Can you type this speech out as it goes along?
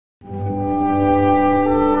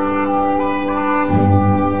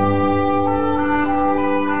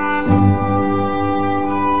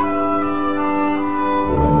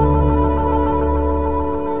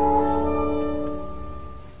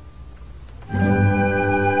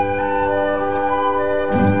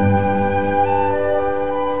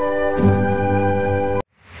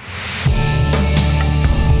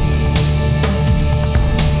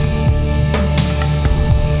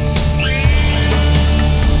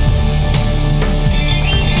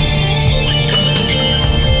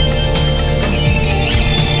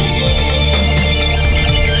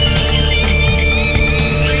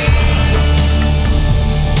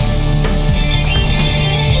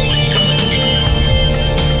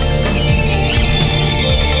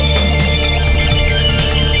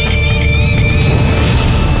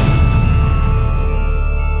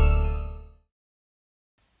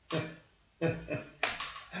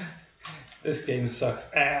this game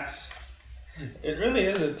sucks ass. It really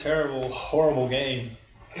is a terrible, horrible game.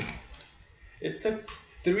 It took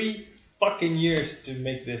 3 fucking years to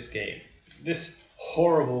make this game. This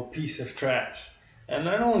horrible piece of trash. And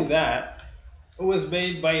not only that, it was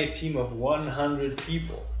made by a team of 100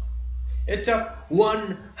 people. It took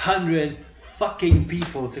 100 fucking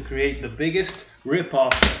people to create the biggest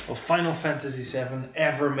rip-off of Final Fantasy VII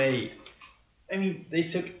ever made. I mean, they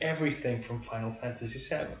took everything from Final Fantasy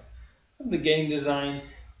VII. From the game design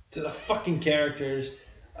to the fucking characters.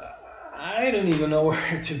 I don't even know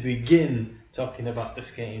where to begin talking about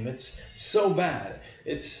this game. It's so bad.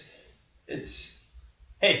 It's...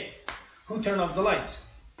 Hey, who turned off the lights?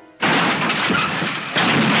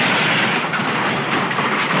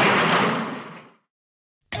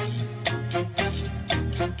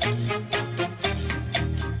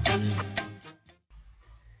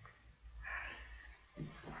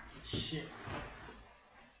 Shit.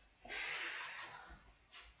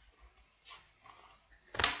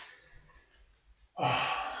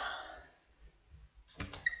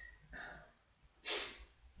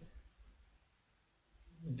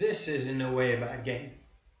 This is in no way a bad game.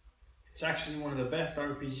 It's actually one of the best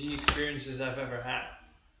RPG experiences I've ever had.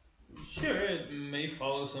 Sure, it may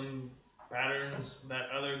follow some patterns that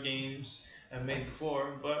other games have made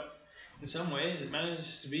before, but in some ways it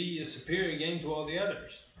manages to be a superior game to all the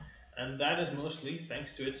others. And that is mostly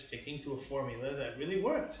thanks to it sticking to a formula that really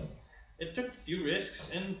worked. It took few risks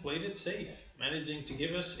and played it safe, managing to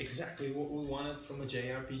give us exactly what we wanted from a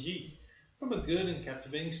JRPG. From a good and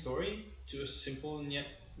captivating story, to a simple and yet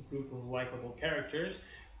group of likable characters,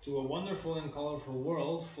 to a wonderful and colorful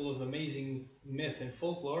world full of amazing myth and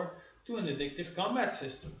folklore, to an addictive combat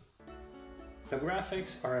system. The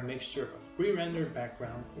graphics are a mixture of pre-rendered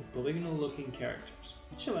background with polygonal looking characters,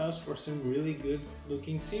 which allows for some really good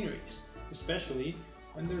looking sceneries, especially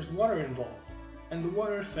when there's water involved. And the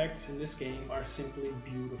water effects in this game are simply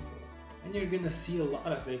beautiful, and you're gonna see a lot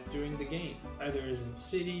of it during the game, either as in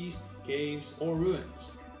cities, caves, or ruins.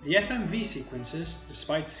 The FMV sequences,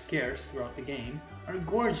 despite scarce throughout the game, are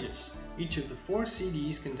gorgeous. Each of the 4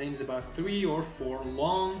 CDs contains about 3 or 4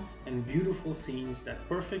 long and beautiful scenes that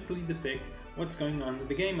perfectly depict what's going on in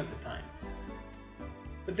the game at the time.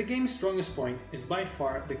 But the game's strongest point is by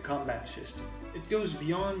far the combat system. It goes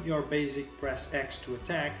beyond your basic press X to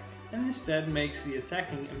attack and instead makes the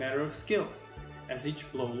attacking a matter of skill. As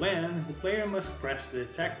each blow lands, the player must press the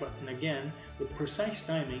attack button again with precise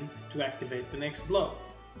timing to activate the next blow,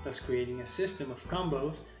 thus creating a system of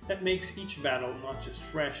combos that makes each battle not just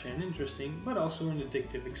fresh and interesting, but also an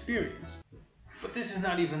addictive experience. But this is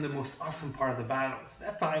not even the most awesome part of the battles.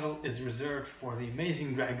 That title is reserved for the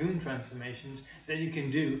amazing Dragoon transformations that you can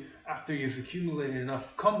do after you've accumulated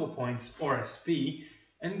enough combo points or SP,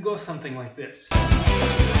 and goes something like this.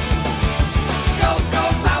 Go, go,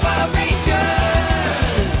 Power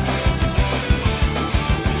Rangers!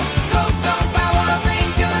 Go, go, Power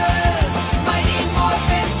Rangers! Mighty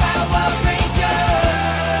Morphin Power Rangers!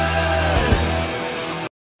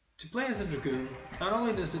 To play as a Dragoon, not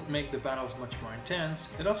only does it make the battles much more intense,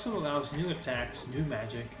 it also allows new attacks, new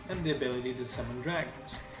magic, and the ability to summon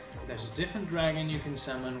dragons. There's a different dragon you can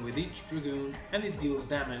summon with each Dragoon, and it deals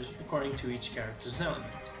damage according to each character's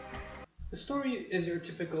element. The story is your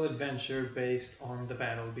typical adventure based on the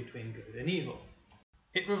battle between good and evil.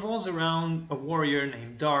 It revolves around a warrior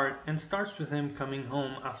named Dart and starts with him coming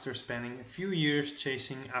home after spending a few years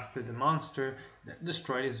chasing after the monster that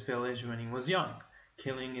destroyed his village when he was young,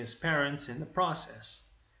 killing his parents in the process.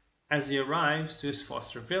 As he arrives to his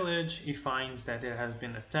foster village, he finds that it has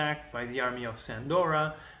been attacked by the army of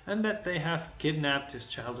Sandora and that they have kidnapped his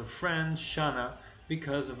childhood friend, Shanna,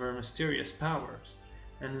 because of her mysterious powers.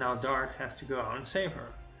 And now Dart has to go out and save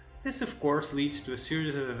her. This of course leads to a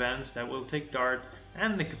series of events that will take Dart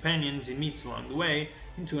and the companions he meets along the way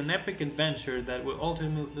into an epic adventure that will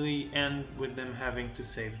ultimately end with them having to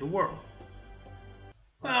save the world.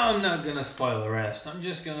 Well, I'm not gonna spoil the rest, I'm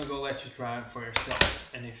just gonna go let you try it for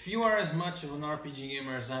yourself. And if you are as much of an RPG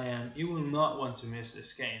gamer as I am, you will not want to miss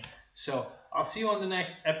this game. So, I'll see you on the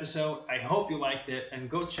next episode, I hope you liked it, and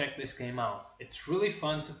go check this game out. It's really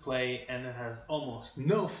fun to play and it has almost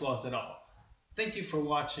no flaws at all. Thank you for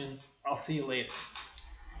watching, I'll see you later.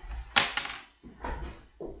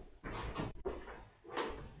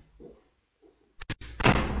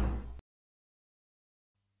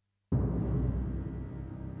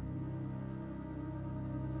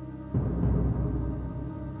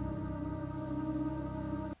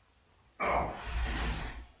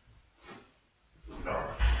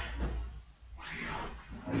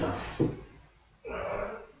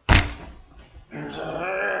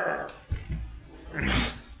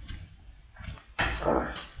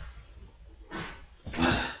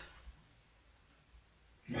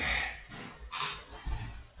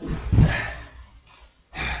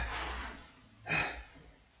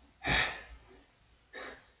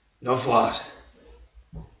 No flaws.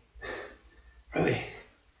 Really?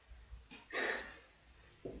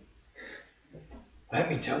 Let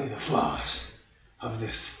me tell you the flaws of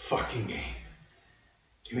this fucking game.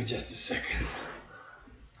 Give me just a second.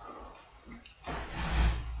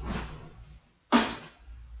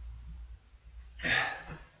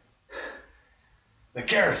 The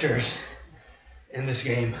characters in this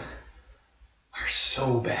game are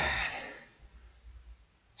so bad,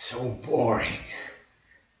 so boring,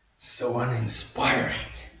 so uninspiring.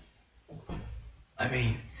 I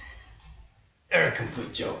mean, they're a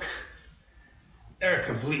complete joke. They're a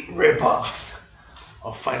complete rip-off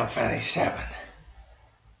of Final Fantasy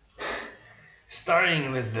VII.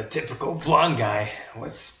 Starting with the typical blonde guy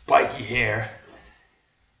with spiky hair,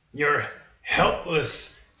 your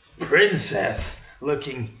helpless princess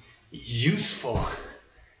looking useful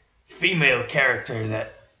female character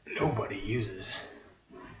that nobody uses,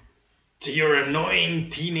 to your annoying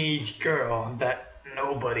teenage girl that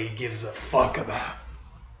nobody gives a fuck about.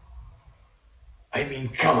 I mean,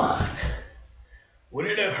 come on. Would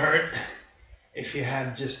it have hurt if you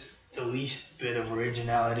had just the least bit of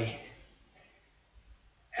originality?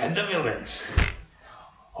 And the villains.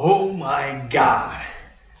 Oh my god.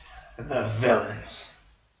 The villains.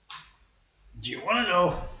 Do you want to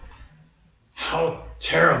know how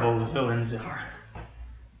terrible the villains are?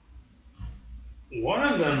 One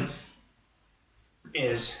of them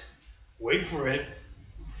is, wait for it,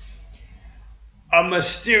 a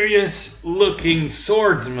mysterious looking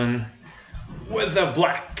swordsman with a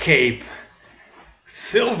black cape,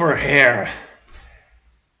 silver hair,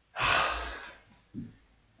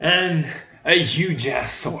 and a huge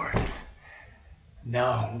ass sword.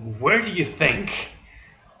 Now, where do you think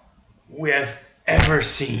we have ever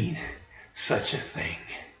seen such a thing?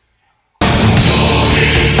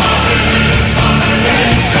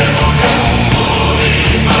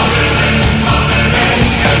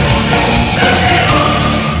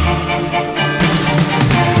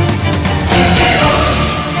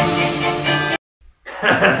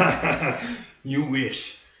 You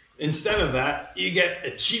wish. Instead of that, you get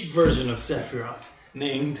a cheap version of Sephiroth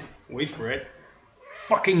named, wait for it,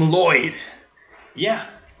 fucking Lloyd. Yeah.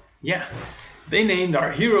 They named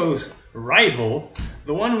our hero's rival,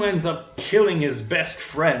 the one who ends up killing his best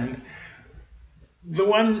friend, the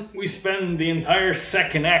one we spend the entire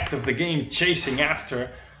second act of the game chasing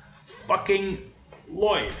after, fucking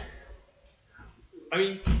Lloyd. I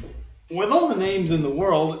mean, with all the names in the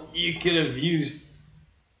world you could have used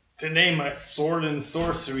to name a sword and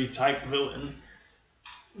sorcery type villain,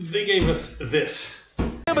 they gave us this.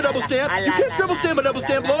 A double stamp. You can't triple stamp a double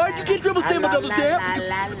stamp, Lloyd. You can't triple stamp a double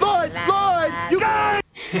stamp. Lloyd, you guys.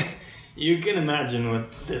 You can imagine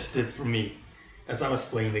what this did for me as I was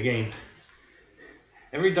playing the game.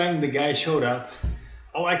 Every time the guy showed up,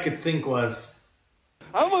 all I could think was,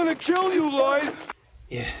 I'm gonna kill you, Lloyd.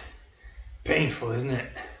 yeah, painful, isn't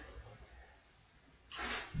it?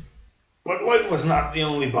 But Lloyd was not the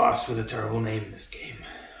only boss with a terrible name in this game.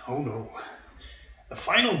 Oh no. The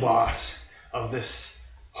final boss of this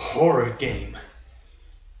horror game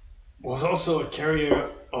was also a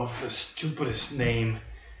carrier of the stupidest name,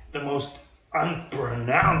 the most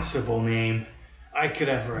unpronounceable name I could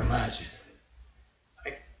ever imagine.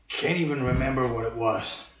 I can't even remember what it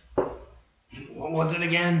was. What was it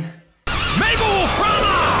again? Mabel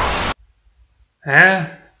Frama! Huh?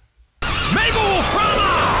 Mabel Frama!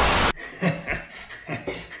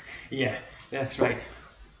 Yeah, that's right.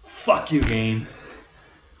 Fuck you, game.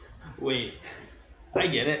 Wait, I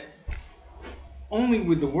get it. Only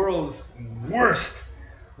with the world's worst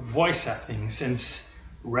voice acting since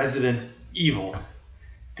Resident Evil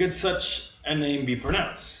could such a name be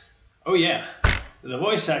pronounced. Oh yeah, the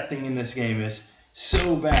voice acting in this game is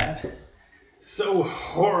so bad. So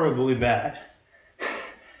horribly bad.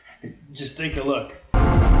 Just take a look.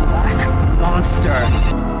 Black monster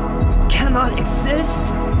cannot exist.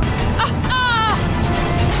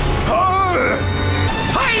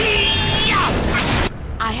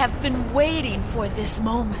 I have been waiting for this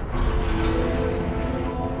moment.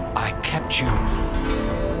 I kept you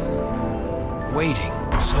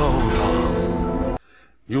waiting so long.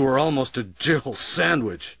 You were almost a Jill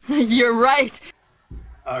sandwich. You're right.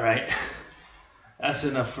 Alright, that's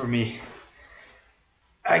enough for me.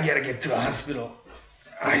 I gotta get to the hospital.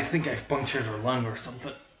 I think I've punctured a lung or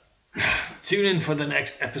something. Tune in for the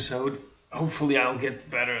next episode. Hopefully I'll get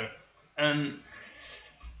better. And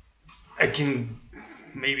I can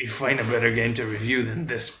maybe find a better game to review than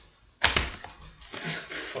this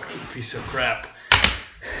fucking piece of crap.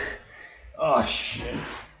 Oh shit.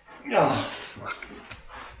 Oh fuck.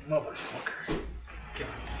 Motherfucker. God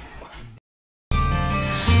fucking.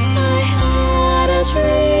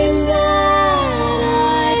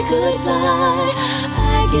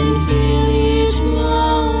 can feel